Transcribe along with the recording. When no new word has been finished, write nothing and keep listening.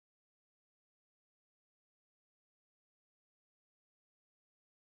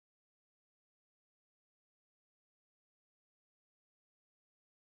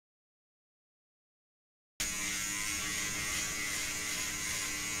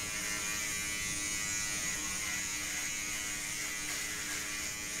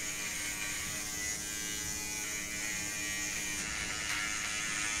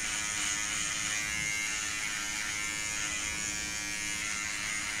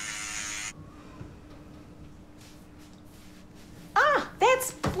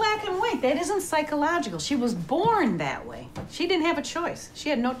right. That isn't psychological. She was born that way. She didn't have a choice. She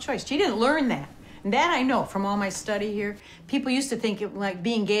had no choice. She didn't learn that. And that I know from all my study here. People used to think it, like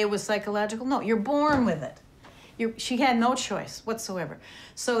being gay was psychological. No, you're born with it. She had no choice whatsoever.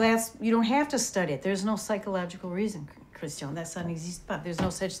 So that's, you don't have to study it. There's no psychological reason, Christian. That's not exist. There's no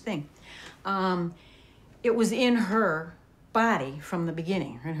such thing. It was in her body from the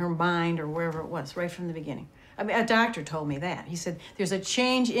beginning, in her mind or wherever it was, right from the beginning. I mean, a doctor told me that. He said, there's a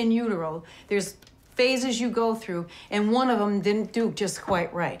change in utero. There's phases you go through, and one of them didn't do just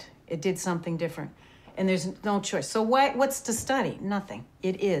quite right. It did something different, and there's no choice. So what's to study? Nothing.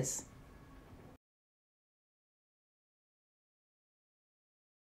 It is.